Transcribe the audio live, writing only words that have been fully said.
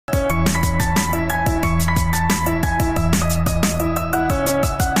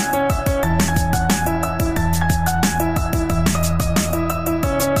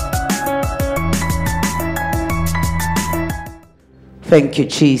Thank you,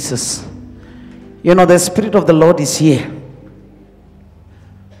 Jesus. You know, the Spirit of the Lord is here.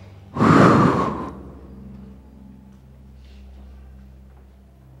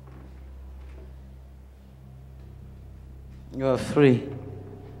 You are free.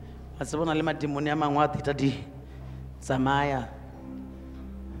 Asabona le madimoni a mangwe a theta di tsamaya.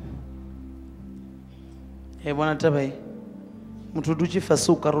 E bona taba e. Motho dutse fase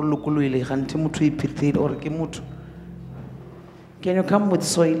o ka re lokoloile gantsi motho e phethile or ke motho. Can you come with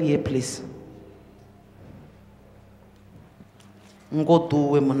soil here, please? Ngo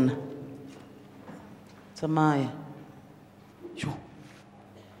tuwe monna. Tsamaya. Yo.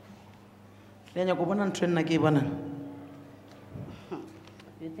 Lenya go bona ntwe nna ke bona.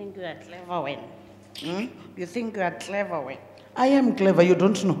 You think you are clever when? You think you are clever when? I am clever, you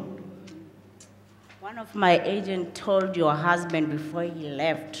don't know. One of my agents told your husband before he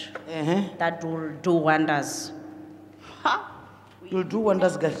left that will do wonders. You'll do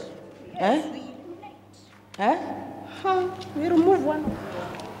wonders, guys. Yes, we we remove one of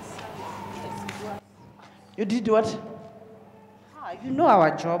You did what? you know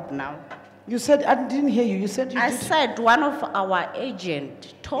our job now. You said, I didn't hear you. You said you I did. said one of our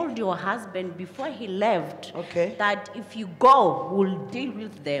agents told your husband before he left that if you go, we'll deal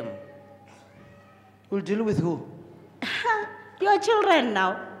with them. We'll deal with who? Your children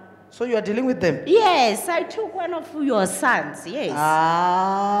now. So you are dealing with them? Yes, I took one of your sons, yes.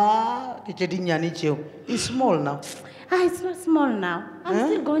 It's small now. It's not small now. I'm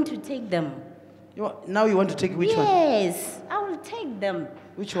still going to take them. Now you want to take which one? Yes, I will take them.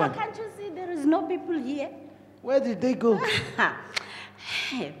 Which one? Can't you see there is no people here? Where did they go?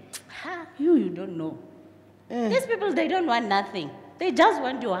 You don't know. These people, they don't want nothing. They just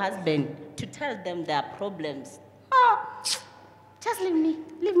want your husband to tell them their problems. Just leave me.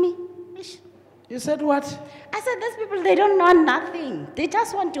 Leave me. You said what? I said these people, they don't want nothing. They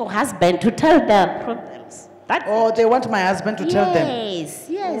just want your husband to tell their problems. They want my husband to tell them? Yes,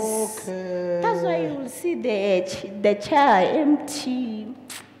 yes. Okay. That's why you will see the chair empty.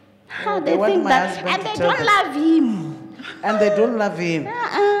 They want think my that, husband and to they tell don't them. love him. And they don't love him?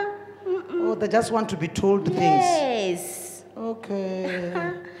 They just want to be told things? Yes.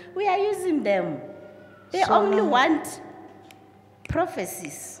 Okay. We are using them. They only want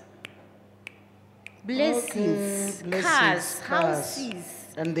prophecies, blessings, cars, houses.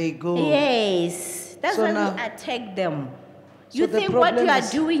 And they go. Yes. That's why we attack them. You think what you are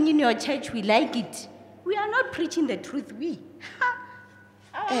doing in your church, we like it. We are not preaching the truth. We.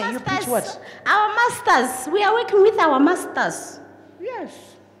 You preach what? Our masters. We are working with our masters.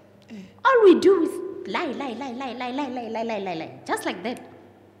 Yes. All we do is lie. Just like that.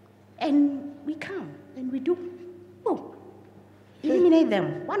 And we come and we do. Eliminate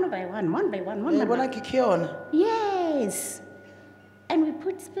them one by one. Yes. And we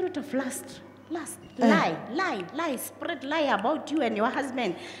put spirit of lust, lie, spread lie about you and your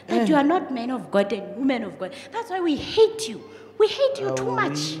husband, that you are not men of God and women of God. That's why we hate you. We hate you too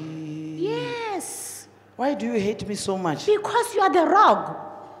much. Yes. Why do you hate me so much? Because you are the rogue.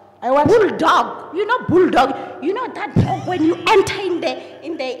 Bulldog. You know bulldog. You know that dog, when you enter in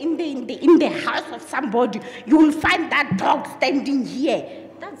the house of somebody, you will find that dog standing here.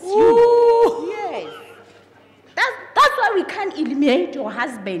 That's you. Yes. That's why we can't eliminate your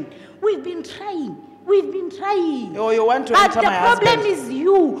husband. We've been trying. You want to but enter my husband? The problem is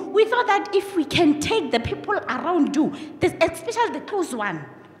you. We thought that if we can take the people around you, especially the close one,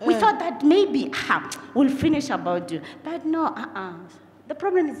 we thought that maybe we'll finish about you. But no, The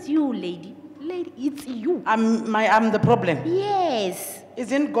problem is you, lady. Lady, it's you. I'm the problem. Yes.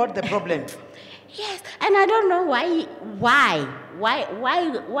 Isn't God the problem? Yes, and I don't know why,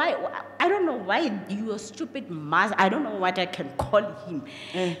 I don't know why your stupid master, I don't know what I can call him,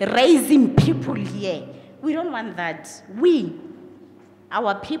 raising people here. We don't want that.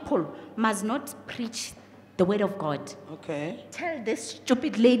 Our people, must not preach the word of God. Okay. Tell these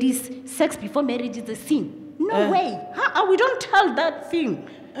stupid ladies sex before marriage is a sin. No way. We don't tell that thing.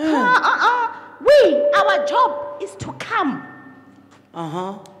 Our job is to come.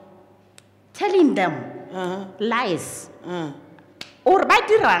 Telling them lies. Or by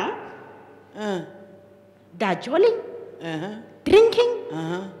the wrong, they're jolly, drinking.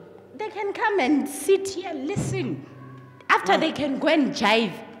 They can come and sit here, listen. After they can go and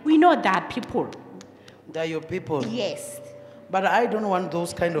jive. We know they are people. They are your people? Yes. But I don't want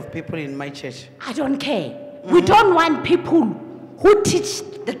those kind of people in my church. I don't care. We don't want people who teach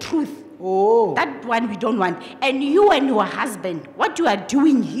the truth. That one we don't want. And you and your husband, what you are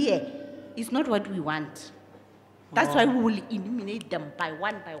doing here is not what we want. That's why we will eliminate them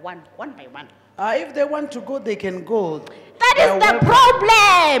one by one. If they want to go, they can go. That They is are the welcome.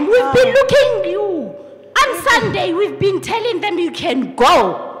 problem. We've been looking you. On Sunday, we've been telling them you can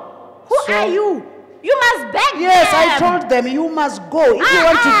go. Who So- are you? You must beg Yes, them. I told them you must go. If you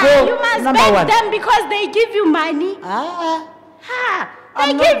want to go, You must number beg one. them because they give you money. They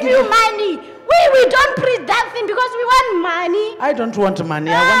I'm not give you giving- money. We don't preach that thing because we want money. I don't want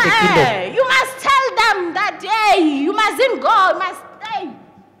money. I want the kingdom. You must tell them that, hey, you mustn't go, you must stay.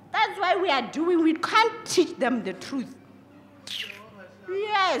 That's why we are doing, we can't teach them the truth.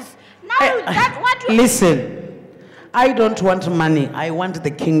 Yes. Now, that's what we... Listen, I don't want money. I want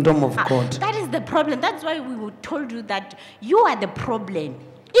the kingdom of God. That is the problem. That's why we were told you that you are the problem.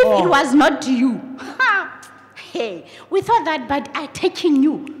 If Oh. it was not you, hey, we thought that, but I taking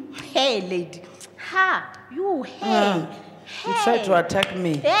you. Hey, lady. You, hey. You try to attack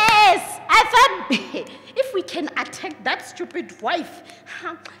me. Yes, I thought if we can attack that stupid wife,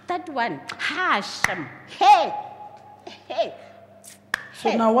 that one, Shem. Hey.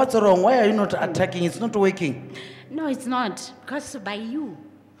 So now what's wrong? Why are you not attacking? It's not working. No, it's not, because by you.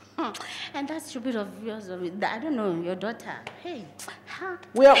 And that stupid of yours, I don't know, your daughter. Hey.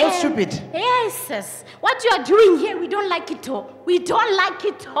 We are all stupid. Yes. What you are doing here, we don't like it all. We don't like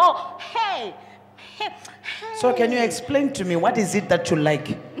it all. Hey. So can you explain to me what is it that you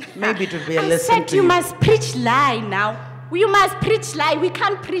like? Maybe to be a I lesson said to you you. must preach lie now. You must preach lie. We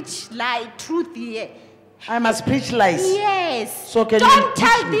can't preach lie, truth here. I must preach lies. Yes. So can don't you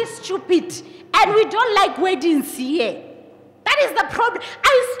tell teach me? this stupid. And we don't like weddings here. That is the problem.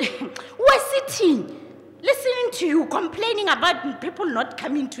 We're sitting, listening to you, complaining about people not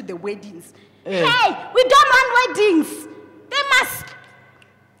coming to the weddings. Yeah. Hey, we don't want weddings. They must.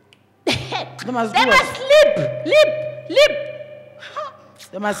 They must They do must what? live.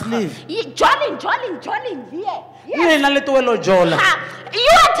 They must leave. Jolling here. You ain't a little well jola. You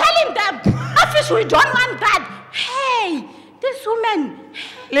are telling them, office, we don't want that. Hey, this woman,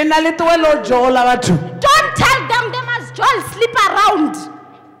 Lena little well jola batu. don't tell them they must just sleep around.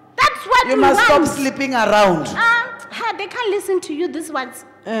 That's what You we must want. stop sleeping around. They can't listen to you, these ones.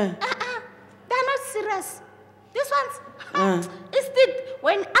 Eh. They're not serious. These ones, instead,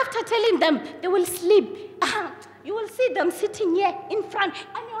 when after telling them they will sleep, you will see them sitting here in front,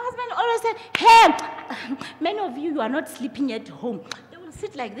 and your husband always said, hey, many of you are not sleeping at home. They will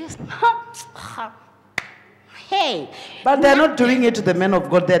sit like this. Hey. But they're not doing it to the men of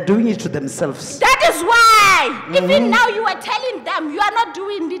God. They're doing it to themselves. That is why, even now you are telling them, you are not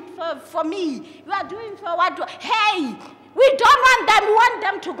doing it for me. You are doing for what? Hey, we don't want them. We want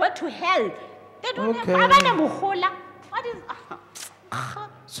them to go to hell. They don't Okay. have what is...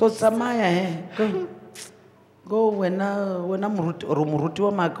 So Samaya, go when muruti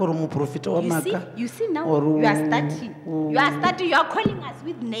wa maka or muprofita wa maka. You see now, Or- you are starting. You are starting, you are calling us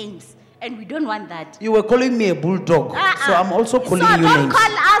with names. And we don't want that. You were calling me a bulldog, so I'm also calling so you don't names.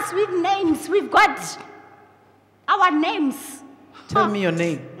 call us with names. We've got our names. Tell me your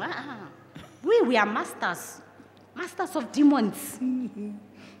name. We are masters. Masters of demons.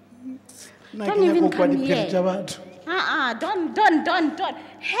 Don't even come here. Don't.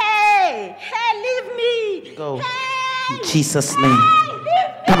 Hey, leave me. Go. Hey, In Jesus' name. hey, leave me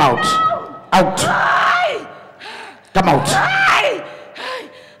Come out. alone. Out. Hey, Come out. hey,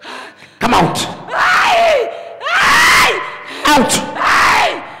 Come out. hey, hey, Out.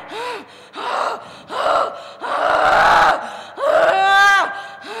 hey.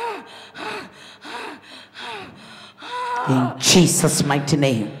 In Jesus' mighty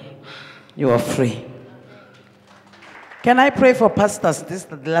name, you are free. Can I pray for pastors? These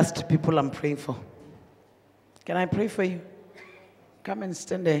are the last people I'm praying for. Can I pray for you? Come and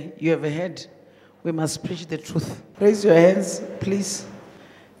stand there. You have a head. We must preach the truth. Raise your hands, please.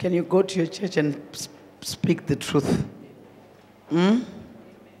 Can you go to your church and speak the truth?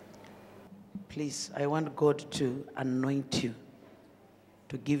 Please, I want God to anoint you,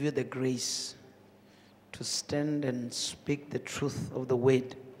 to give you the grace to stand and speak the truth of the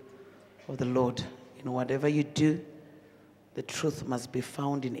word of the Lord. In whatever you do, the truth must be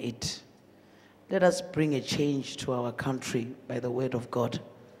found in it. Let us bring a change to our country by the word of God.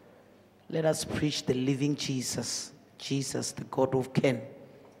 Let us preach the living Jesus, Jesus, the God who can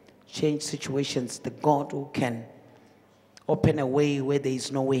change situations, the God who can open a way where there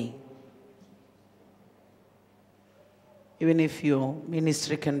is no way. Even if your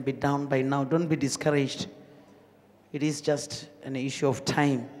ministry can be down by now, don't be discouraged. It is just an issue of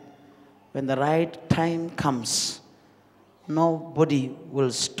time. When the right time comes, nobody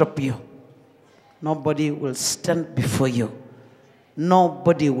will stop you. Nobody will stand before you.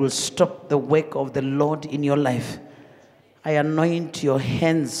 Nobody will stop the work of the Lord in your life. I anoint your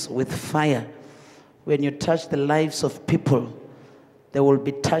hands with fire When you touch the lives of people, there will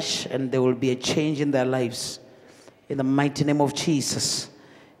be touch and there will be a change in their lives. In the mighty name of Jesus.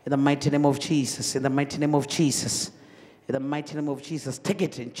 In the mighty name of Jesus. In the mighty name of Jesus. In the mighty name of Jesus. Take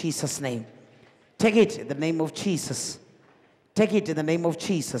it in Jesus' name. Take it in the name of Jesus. Take it in the name of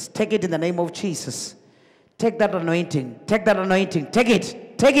Jesus. Take it in the name of Jesus. Take that anointing. Take that anointing. Take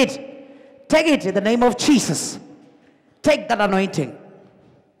it. Take it. Take it in the name of Jesus. Take that anointing.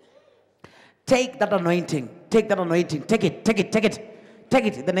 Take that anointing. Take that anointing. Take it. Take it. Take it. Take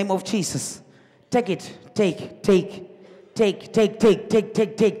it in the name of Jesus. Take it. Take.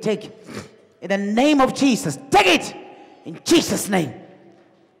 In the name of Jesus. Take it. In Jesus' name.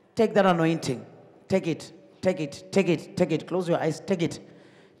 Take that anointing. Take it. Take it. Take it. Take it. Close your eyes. Take it.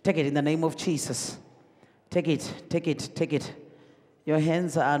 Take it in the name of Jesus. Take it. Take it. Take it. Your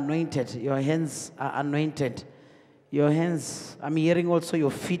hands are anointed. Your hands are anointed. Your hands, I'm hearing also your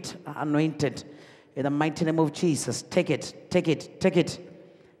feet are anointed. In the mighty name of Jesus. Take it. Take it. Take it.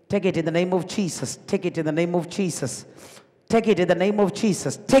 Take it in the name of Jesus. Take it in the name of Jesus. Take it in the name of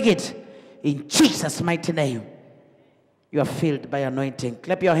Jesus. Take it in Jesus' mighty name. You are filled by anointing.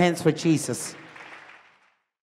 Clap your hands for Jesus.